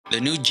The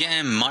new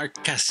gem,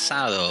 Marc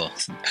Casado.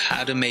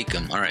 How to make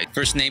them. All right.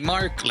 First name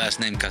Marc, last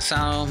name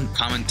Casado.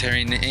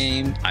 Commentary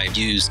name, I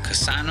used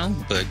Casano,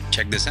 but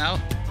check this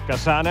out.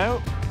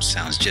 Casado.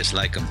 Sounds just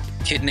like him.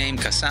 Kit name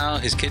Casado.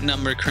 His kit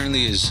number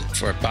currently is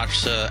for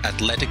Barça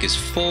Athletic is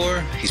 4.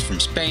 He's from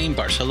Spain,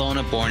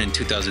 Barcelona, born in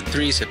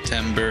 2003,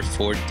 September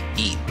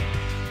 14th.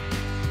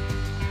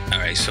 All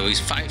right, so he's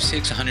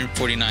 5'6",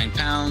 149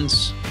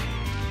 pounds.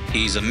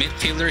 He's a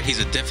midfielder. He's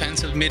a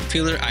defensive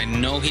midfielder. I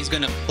know he's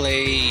going to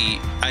play...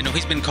 I know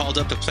he's been called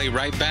up to play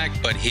right back,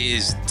 but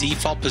his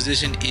default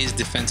position is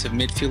defensive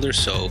midfielder.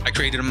 So I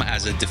created him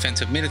as a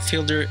defensive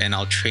midfielder, and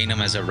I'll train him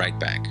as a right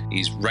back.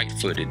 He's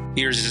right-footed.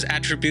 Here's his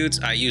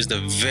attributes. I used a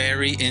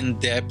very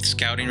in-depth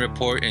scouting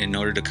report in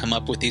order to come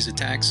up with these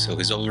attacks. So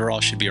his overall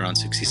should be around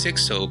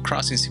 66. So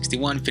crossing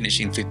 61,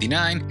 finishing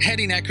 59.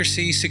 Heading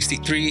accuracy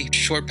 63,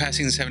 short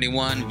passing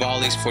 71,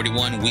 volleys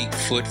 41, weak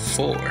foot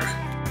 4.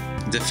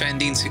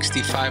 Defending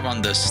 65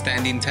 on the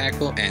standing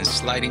tackle, and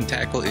sliding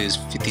tackle is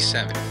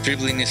 57.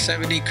 Dribbling is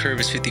 70,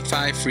 curve is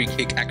 55, free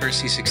kick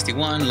accuracy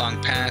 61,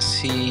 long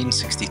passing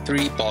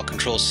 63, ball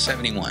control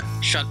 71.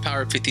 Shot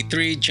power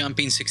 53,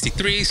 jumping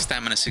 63,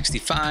 stamina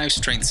 65,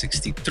 strength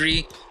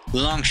 63,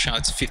 long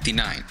shots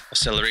 59.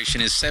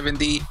 Acceleration is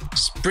 70,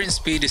 sprint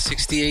speed is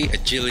 68,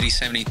 agility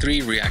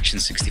 73, reaction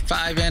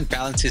 65, and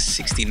balance is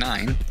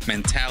 69.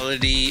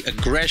 Mentality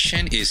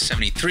aggression is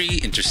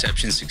 73,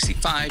 interception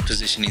 65,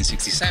 positioning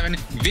 67,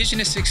 vision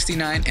is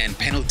 69, and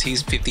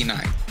penalties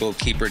 59.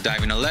 Goalkeeper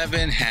diving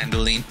 11,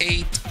 handling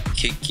 8,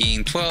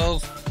 kicking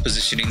 12,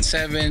 positioning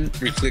 7,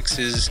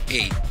 reflexes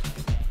 8.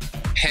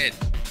 Head.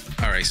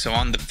 Alright, so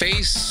on the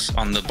face,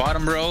 on the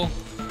bottom row,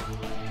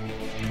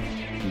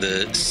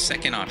 the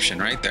second option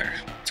right there.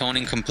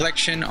 Toning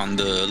complexion on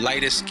the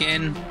lightest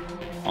skin.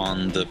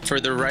 On the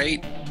further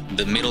right,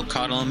 the middle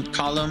column,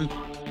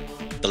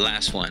 the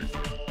last one.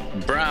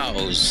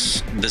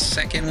 Brows, the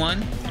second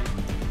one.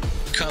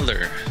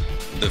 Color,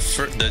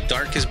 the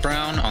darkest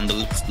brown on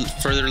the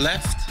further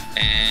left.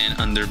 And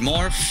under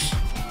morph,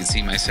 you can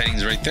see my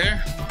settings right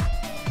there.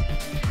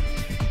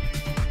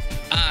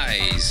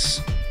 Eyes,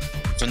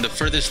 from the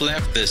furthest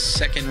left, the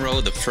second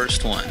row, the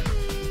first one.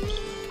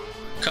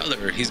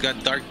 Color, he's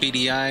got dark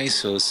beady eyes,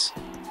 so let's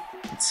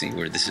see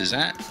where this is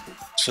at.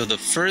 So the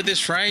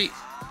furthest right,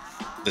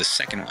 the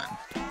second one.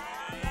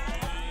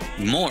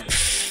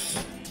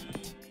 Morph,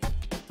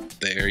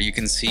 there you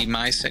can see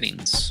my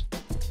settings.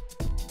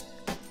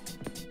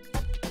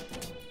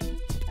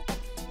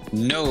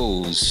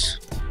 Nose,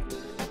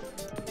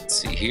 let's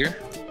see here.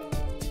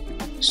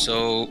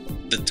 So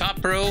the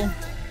top row,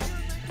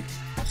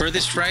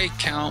 furthest right,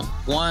 count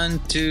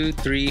 1, 2,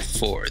 3,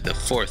 4, the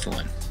fourth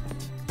one.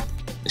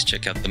 Let's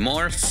check out the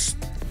morph.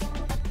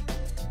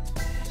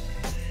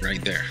 Right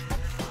there.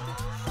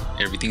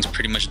 Everything's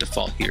pretty much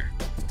default here.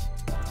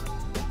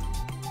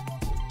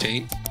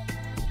 Okay.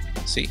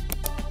 See.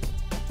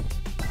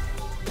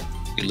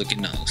 Good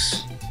looking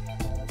nose.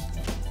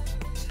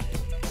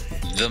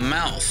 The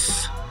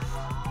mouth.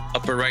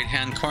 Upper right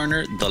hand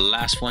corner, the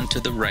last one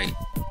to the right.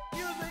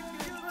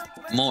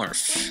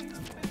 Morph.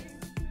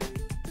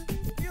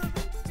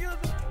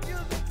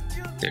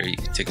 There, you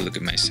can take a look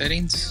at my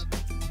settings.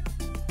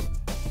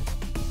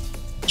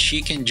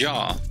 Cheek and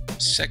jaw,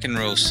 second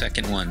row,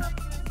 second one,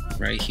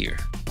 right here.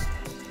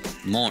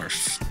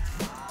 Morph.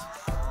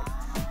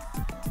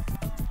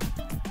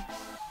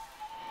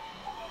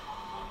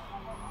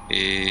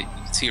 You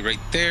can see right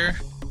there.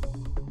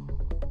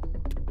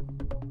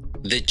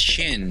 The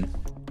chin,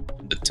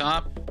 the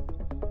top,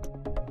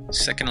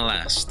 second to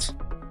last.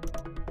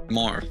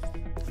 Morph.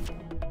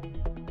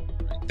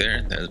 Right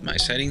there, there's my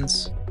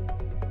settings.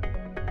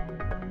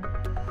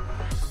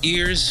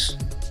 Ears,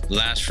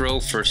 last row,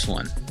 first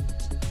one.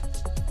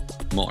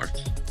 Morph.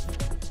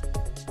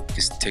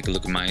 Just take a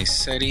look at my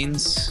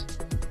settings.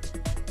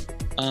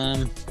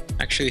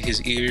 Actually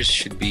his ears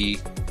should be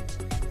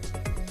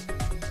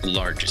the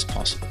largest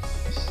possible.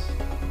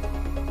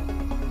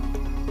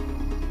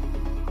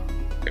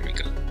 There we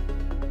go.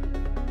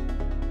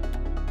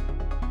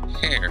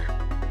 Hair.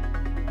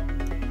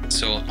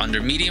 So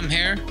under medium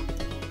hair,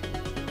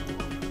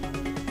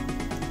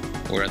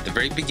 we're at the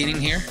very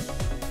beginning here.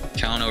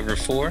 Count over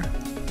 4,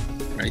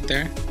 right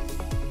there.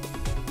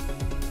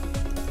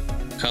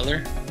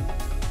 Color,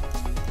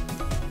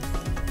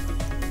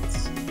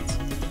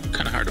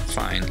 kind of hard to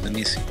find. Let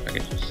me see if I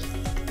can.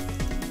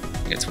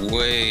 It's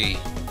way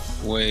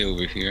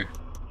over here,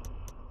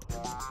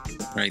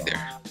 right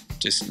there.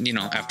 Just, you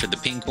know, after the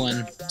pink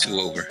one,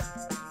 2 over.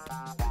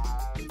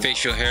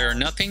 Facial hair,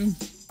 nothing.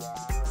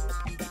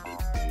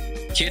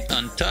 Kit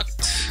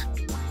untucked.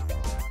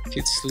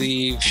 Kit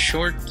sleeve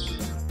short.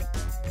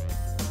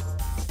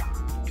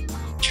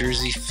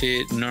 Jersey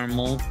fit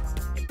normal.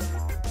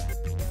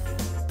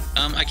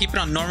 I keep it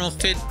on normal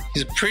fit.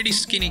 He's a pretty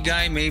skinny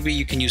guy. Maybe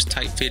you can use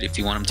tight fit if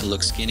you want him to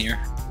look skinnier.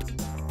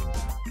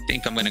 I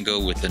think I'm gonna go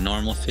with the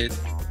normal fit.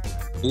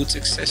 Boots,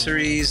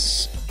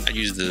 accessories. I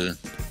use the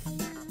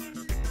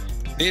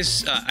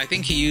This, I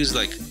think he used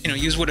like,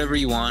 use whatever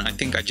you want. I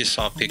think I just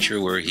saw a picture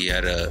where he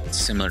had a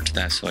similar to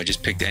that, so I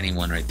just picked any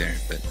one right there.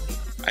 But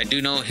I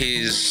do know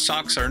his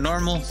socks are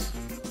normal,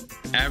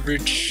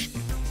 average,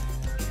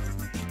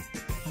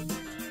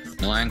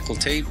 no ankle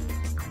tape,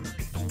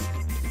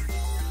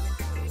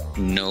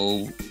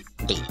 no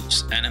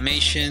gloves.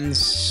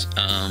 Animations,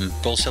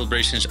 goal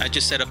celebrations, I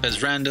just set up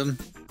as random.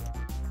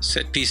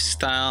 Set piece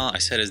style, I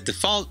set as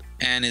default,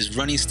 and his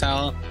running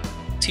style,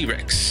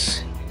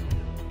 T-Rex.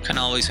 Kind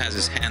of always has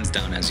his hands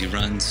down as he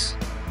runs.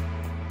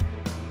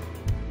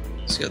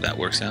 See how that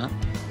works out?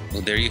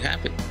 Well, there you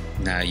have it.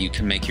 Now you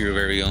can make your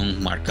very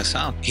own Marc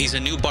Casado. He's a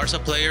new Barca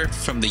player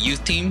from the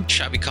youth team.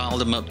 Xavi called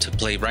him up to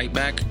play right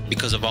back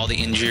because of all the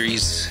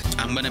injuries.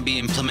 I'm going to be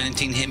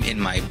implementing him in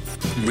my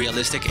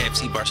realistic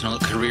FC Barcelona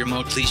career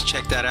mode. Please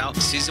check that out.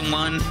 Season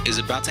 1 is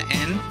about to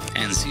end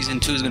and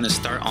Season 2 is going to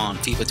start on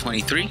FIFA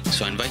 23.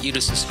 So I invite you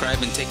to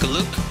subscribe and take a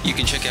look. You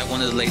can check out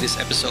one of the latest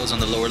episodes on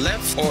the lower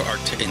left or our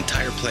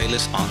entire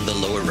playlist on the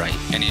lower right.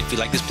 And if you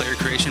like this player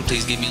creation,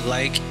 please give me a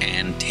like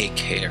and take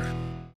care.